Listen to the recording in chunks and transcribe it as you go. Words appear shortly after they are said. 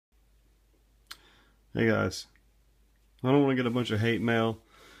Hey guys, I don't want to get a bunch of hate mail,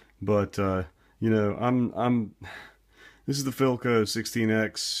 but I'm this is the Philco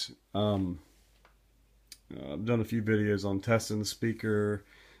 16x. I've done a few videos on testing the speaker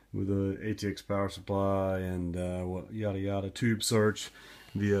with a ATX power supply and yada yada tube search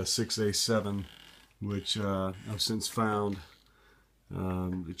via 6A7, which I've since found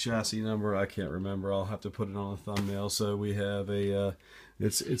the chassis number. I can't remember. I'll have to put it on a thumbnail. So we have a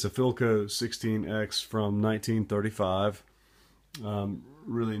it's a Philco 16x from 1935.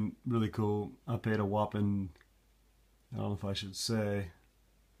 Really cool. I paid a whopping, I don't know if I should say,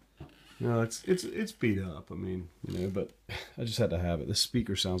 it's beat up. I mean, but I just had to have it. This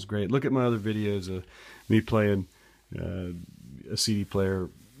speaker sounds great. Look at my other videos of me playing a CD player,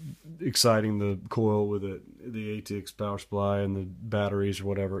 exciting the coil with the ATX power supply and the batteries or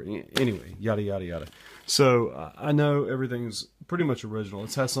whatever. Anyway, yada yada yada. So I know everything's pretty much original.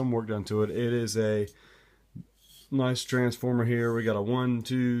 It's has some work done to it. It is a nice transformer here. We got a 1,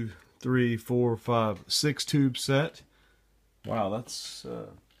 2, 3, 4, 5, 6 tube set. Wow, that's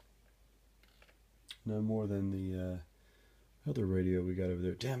no more than the other radio we got over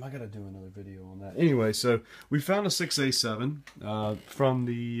there. Damn, I gotta do another video on that. Anyway, so we found a 6A7 from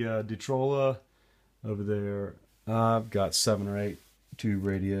the Detrola over there. I've got 7 or 8 tube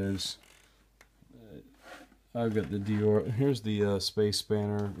radios. I've got the Dior. Here's the Space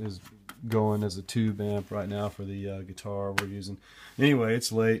Spanner is going as a tube amp right now for the guitar we're using. Anyway,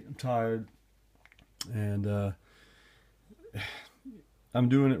 it's late. I'm tired, and I'm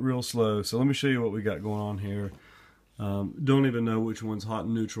doing it real slow. So let me show you what we got going on here. Don't even know which one's hot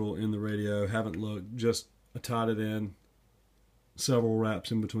and neutral in the radio. Haven't looked. Just tied it in. Several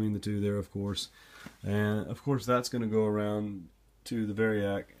wraps in between the two there, of course. And of course that's going to go around to the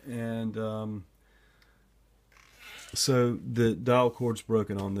Variac. And so the dial cord's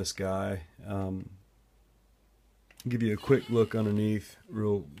broken on this guy. Give you a quick look underneath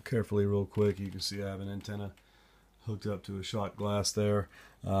real carefully, real quick. You can see I have an antenna hooked up to a shot glass there.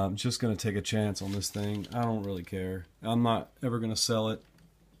 I'm just going to take a chance on this thing. I don't really care. I'm not ever going to sell it.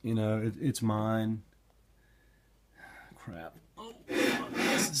 It's mine. Crap. Oh,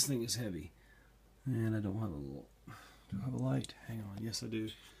 this thing is heavy. And I don't have do I have a light? Hang on. Yes, I do.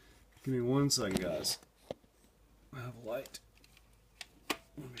 Give me 1 second, guys. I have a light.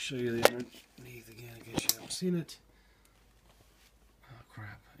 Let me show you the underneath again in case you haven't seen it. Oh,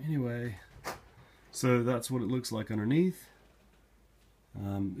 crap. Anyway, so that's what it looks like underneath.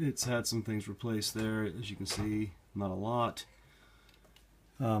 It's had some things replaced there, as you can see, not a lot.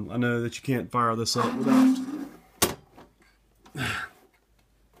 I know that you can't fire this up without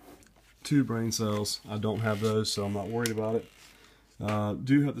 2 brain cells. I don't have those, so I'm not worried about it.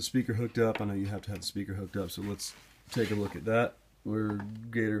 Do have the speaker hooked up. I know you have to have the speaker hooked up, so let's take a look at that. We're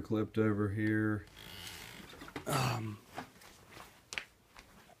gator clipped over here.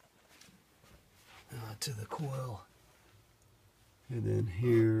 To the coil. And then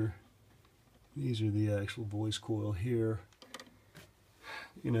here, these are the actual voice coil here.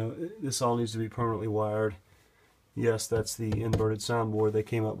 This all needs to be permanently wired. Yes, that's the inverted soundboard they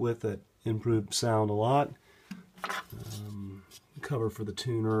came up with that improved sound a lot. Cover for the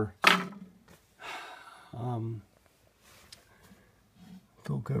tuner.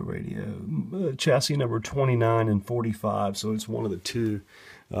 Philco radio. Chassis number 29 and 45, so it's one of the two.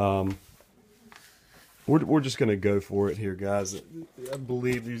 We're just going to go for it here, guys. I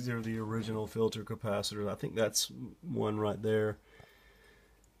believe these are the original filter capacitors. I think that's one right there.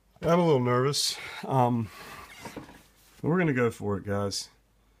 I'm a little nervous. We're going to go for it, guys.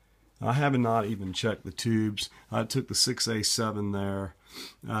 I have not even checked the tubes. I took the 6A7 there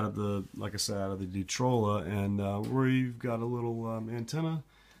out of the, like I said, out of the Detrola, and we've got a little antenna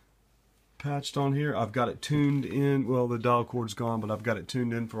patched on here. I've got it tuned in. Well, the dial cord's gone, but I've got it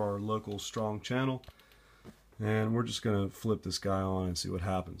tuned in for our local strong channel. And we're just going to flip this guy on and see what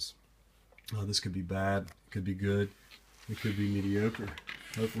happens. This could be bad, could be good, it could be mediocre.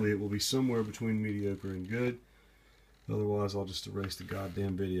 Hopefully it will be somewhere between mediocre and good. Otherwise I'll just erase the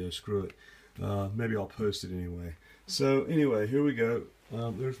goddamn video, screw it. Maybe I'll post it anyway. So anyway, here we go.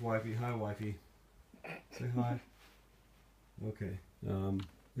 There's wifey. Hi, wifey. Say hi. Okay.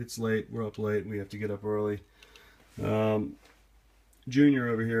 It's late, we're up late, we have to get up early. Junior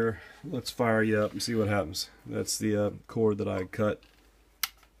over here, let's fire you up and see what happens. That's the cord that I cut.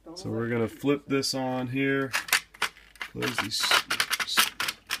 So we're going to flip this on here. Close these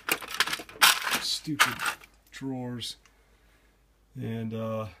stupid drawers. And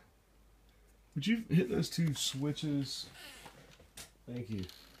would you hit those 2 switches? Thank you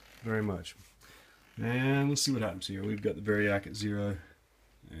very much. And let's see what happens here. We've got the Variac at 0.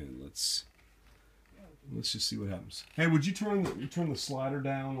 And let's let's just see what happens. Hey, would you turn the slider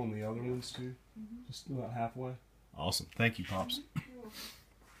down on the other ones too? Just about halfway. Awesome. Thank you, Pops.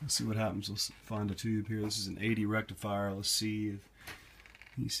 Let's see what happens. Let's find a tube here. This is an 80 rectifier. Let's see if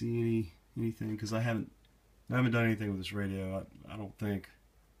you see anything, because I haven't done anything with this radio. I don't think.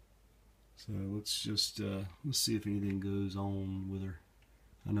 So let's just let's see if anything goes on with her.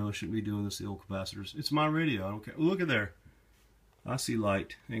 I know I shouldn't be doing this to the old capacitors. It's my radio. I don't care. Look at there. I see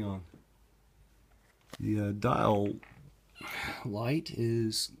light. Hang on. The dial light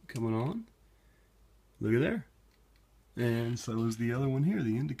is coming on. Look at there. And so is the other one here,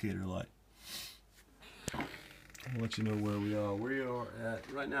 the indicator light. I'll let you know where we are. We are at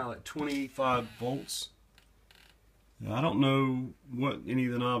right now at 25 volts. Now, I don't know what any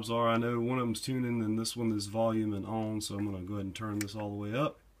of the knobs are. I know one of them's tuning and this one is volume and on, so I'm going to go ahead and turn this all the way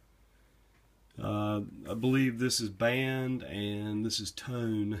up. I believe this is band and this is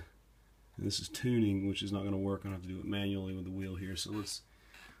tone. And this is tuning, which is not going to work. I'm going to have to do it manually with the wheel here. So let's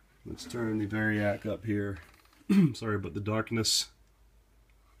turn the variac up here. Sorry about the darkness.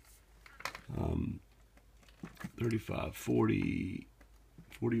 35, 40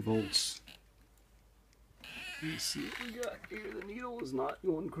 volts. Let's see what we got here. The needle is not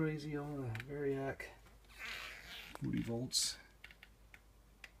going crazy on the variac. 40 volts.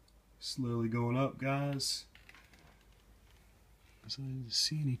 Slowly going up, guys. So I didn't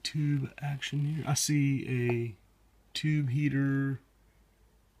see any tube action here. I see a tube heater.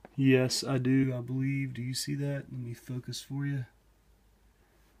 Yes, I do, I believe. Do you see that? Let me focus for you.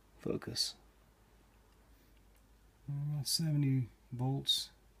 Focus. About 70 volts.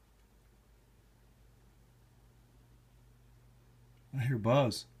 I hear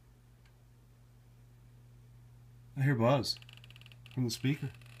buzz. I hear buzz from the speaker.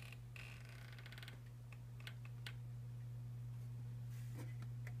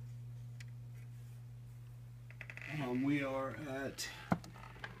 We are at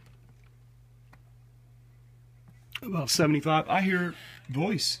about 75. I hear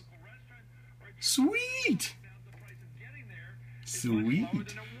voice. Sweet. Sweet.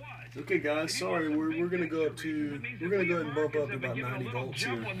 Okay, guys. Sorry, we're gonna go up to. We're gonna go ahead and bump up to about 90 volts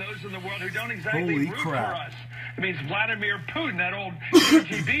here. Holy crap! It means Vladimir Putin, that old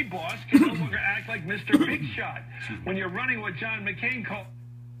KGB boss, can no longer act like Mr. Big Shot. When you're running what John McCain called.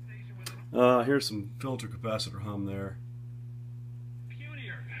 Here's some filter capacitor hum there.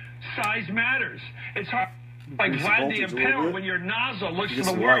 Size matters. It's hard. Like Vlad the Impaler, when your nozzle looks to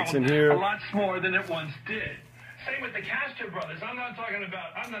the world a lot smaller than it once did. Same with the Castro brothers. I'm not talking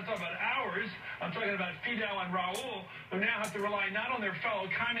about ours. I'm talking about Fidel and Raul, who now have to rely not on their fellow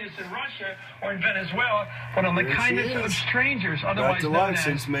communists in Russia or in Venezuela, but on the kindness of strangers, otherwise known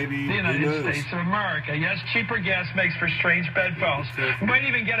as the United States of America. Yes, cheaper gas makes for strange bedfellows. We might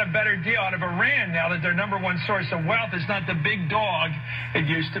even get a better deal out of Iran now that their #1 source of wealth is not the big dog it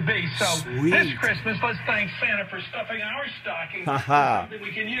used to be. So this Christmas, let's thank Santa for stuffing our stockings with something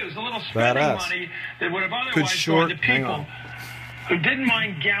we can use. A little spending money that would have otherwise gone to people who didn't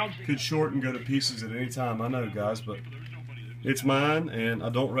mind gouging. Could short and go to pieces at any time, I know, guys, but it's mine, and I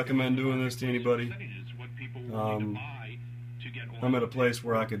don't recommend doing this to anybody. I'm at a place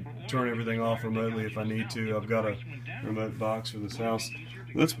where I could turn everything off remotely if I need to. I've got a remote box for this house.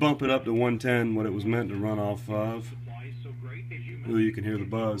 Let's bump it up to 110, what it was meant to run off of. Ooh, you can hear the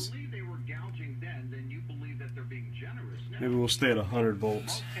buzz. Maybe we'll stay at 100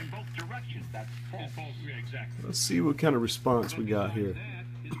 volts. Let's see what kind of response we got here.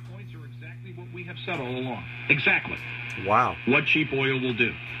 His points are exactly what we have said all along. Exactly. Wow. What cheap oil will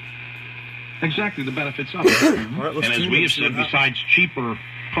do. Exactly the benefits of it. All right, and as we have said, besides cheaper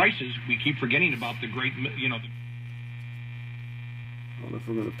prices, we keep forgetting about the great, I don't know if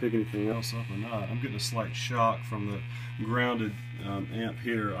we're going to pick anything else up or not. I'm getting a slight shock from the grounded amp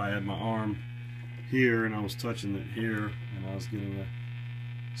here. I had my arm here and I was touching it here and I was getting a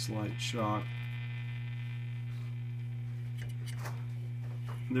slight shock.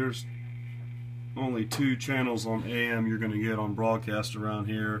 There's only 2 channels on AM you're going to get on broadcast around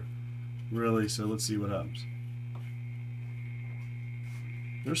here, really, so let's see what happens.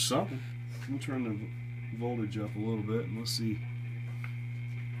 There's something. I'm going to turn the voltage up a little bit and let's see.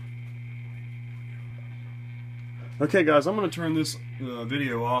 Okay guys, I'm going to turn this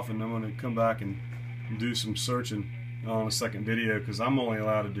video off and I'm going to come back and do some searching on a second video because I'm only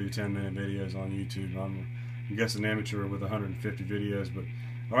allowed to do 10-minute videos on YouTube. I'm guessing amateur with 150 videos, but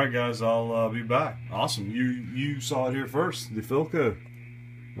alright guys, I'll be back. Awesome, you saw it here first, the Philco.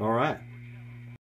 Alright.